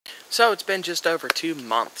So it's been just over 2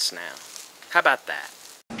 months now. How about that?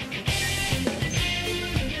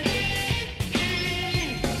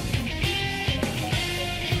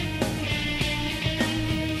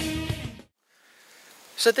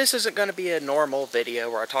 So this isn't going to be a normal video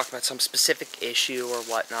where I talk about some specific issue or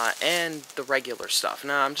whatnot and the regular stuff.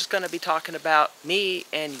 No, I'm just going to be talking about me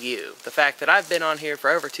and you. The fact that I've been on here for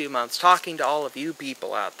over 2 months talking to all of you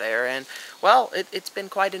people out there, and, well, it's been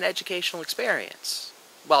quite an educational experience.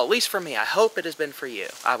 Well, at least for me. I hope it has been for you.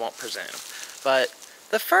 I won't presume. But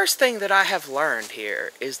the first thing that I have learned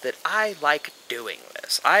here is that I like doing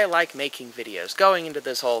this. I like making videos, going into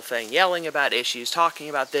this whole thing, yelling about issues, talking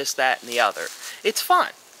about this, that, and the other. It's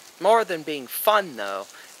fun. More than being fun, though,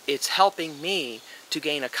 it's helping me to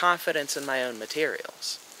gain a confidence in my own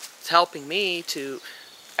materials. It's helping me to,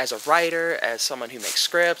 as a writer, as someone who makes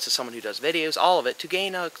scripts, as someone who does videos, all of it, to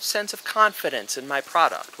gain a sense of confidence in my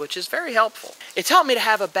product, which is very helpful. It's helped me to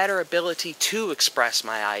have a better ability to express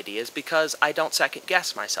my ideas because I don't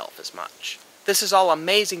second-guess myself as much. This is all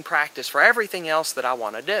amazing practice for everything else that I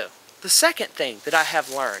want to do. The second thing that I have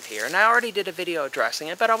learned here, and I already did a video addressing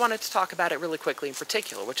it, but I wanted to talk about it really quickly in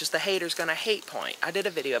particular, which is the haters gonna hate point. I did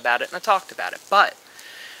a video about it and I talked about it, but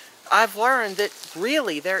I've learned that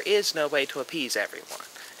really there is no way to appease everyone,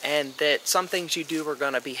 and that some things you do are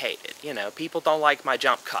gonna be hated. You know, people don't like my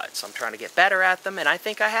jump cuts. I'm trying to get better at them, and I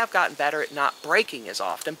think I have gotten better at not breaking as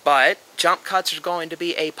often, but jump cuts are going to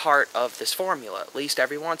be a part of this formula, at least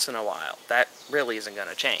every once in a while. That really isn't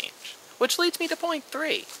gonna change. Which leads me to point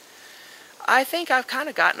 3. I think I've kind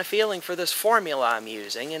of gotten a feeling for this formula I'm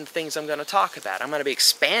using and things I'm going to talk about. I'm going to be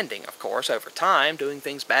expanding, of course, over time, doing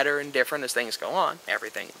things better and different as things go on.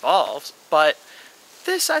 Everything evolves. But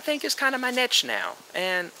this, I think, is kind of my niche now,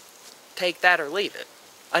 and take that or leave it.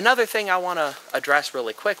 Another thing I want to address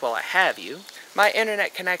really quick while I have you, my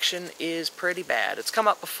internet connection is pretty bad. It's come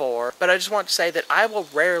up before, but I just want to say that I will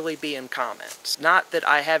rarely be in comments. Not that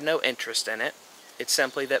I have no interest in it. It's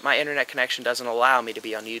simply that my internet connection doesn't allow me to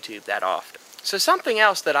be on YouTube that often. So something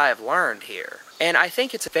else that I have learned here, and I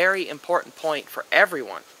think it's a very important point for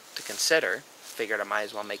everyone to consider, figured I might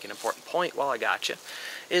as well make an important point while I got you,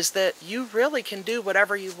 is that you really can do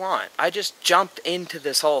whatever you want. I just jumped into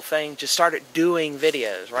this whole thing, just started doing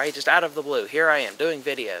videos, right? Just out of the blue. Here I am doing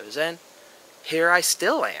videos, and here I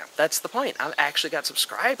still am. That's the point. I've actually got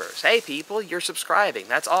subscribers. Hey people, you're subscribing.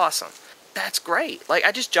 That's awesome. That's great. Like,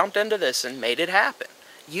 I just jumped into this and made it happen.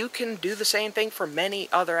 You can do the same thing for many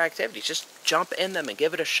other activities. Just jump in them and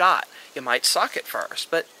give it a shot. You might suck at first,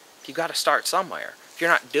 but you got to start somewhere. If you're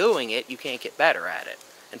not doing it, you can't get better at it.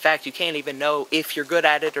 In fact, you can't even know if you're good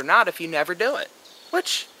at it or not if you never do it.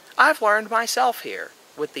 Which I've learned myself here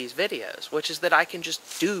with these videos, which is that I can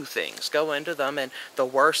just do things, go into them, and the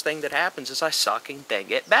worst thing that happens is I suck and then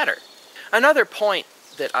get better. Another point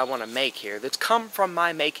that I want to make here that's come from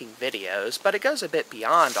my making videos, but it goes a bit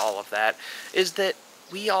beyond all of that, is that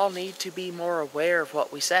we all need to be more aware of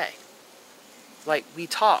what we say. Like, we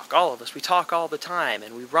talk, all of us, we talk all the time,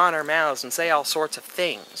 and we run our mouths and say all sorts of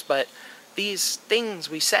things, but these things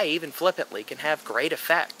we say, even flippantly, can have great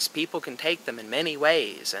effects. People can take them in many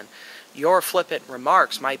ways, and your flippant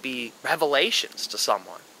remarks might be revelations to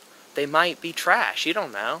someone. They might be trash, you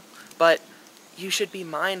don't know, but you should be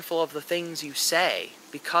mindful of the things you say,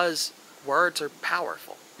 because words are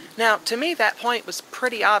powerful. Now, to me, that point was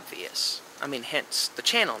pretty obvious. I mean, hence the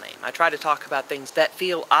channel name. I try to talk about things that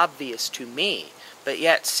feel obvious to me, but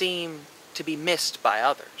yet seem to be missed by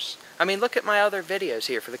others. I mean, look at my other videos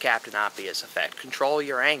here for the Captain Obvious effect. Control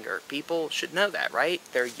your anger. People should know that, right?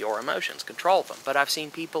 They're your emotions. Control them. But I've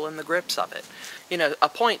seen people in the grips of it. You know, a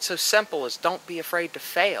point so simple as don't be afraid to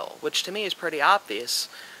fail, which to me is pretty obvious,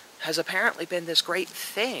 has apparently been this great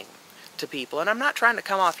thing to people. And I'm not trying to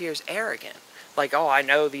come off here as arrogant. Like, oh, I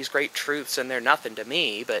know these great truths and they're nothing to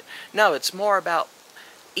me. But no, it's more about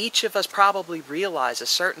each of us probably realizes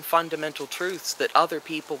certain fundamental truths that other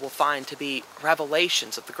people will find to be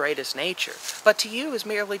revelations of the greatest nature. But to you is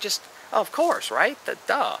merely just, oh, of course, right?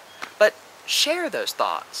 Duh. But share those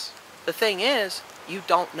thoughts. The thing is, you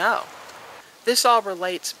don't know. This all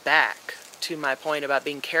relates back to my point about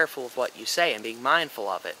being careful of what you say and being mindful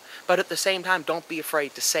of it. But at the same time, don't be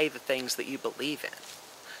afraid to say the things that you believe in.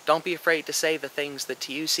 Don't be afraid to say the things that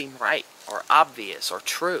to you seem right or obvious or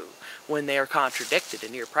true when they are contradicted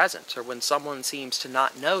in your presence, or when someone seems to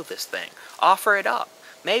not know this thing. Offer it up.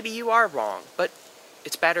 Maybe you are wrong, but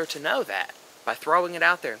it's better to know that by throwing it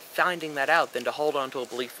out there and finding that out than to hold on to a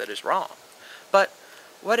belief that is wrong. But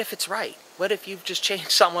what if it's right? What if you've just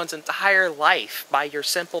changed someone's entire life by your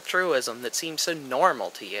simple truism that seems so normal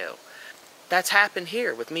to you? That's happened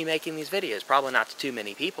here with me making these videos. Probably not to too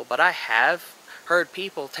many people, but I have heard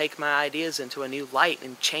people take my ideas into a new light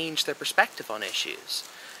and change their perspective on issues.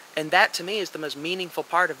 And that to me is the most meaningful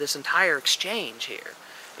part of this entire exchange here,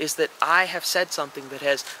 is that I have said something that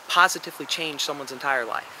has positively changed someone's entire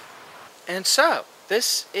life. And so,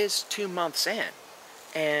 this is 2 months in,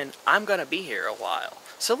 and I'm gonna be here a while.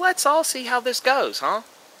 So let's all see how this goes, huh?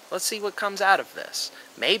 Let's see what comes out of this.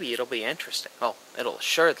 Maybe it'll be interesting. Well, it'll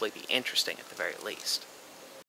assuredly be interesting at the very least.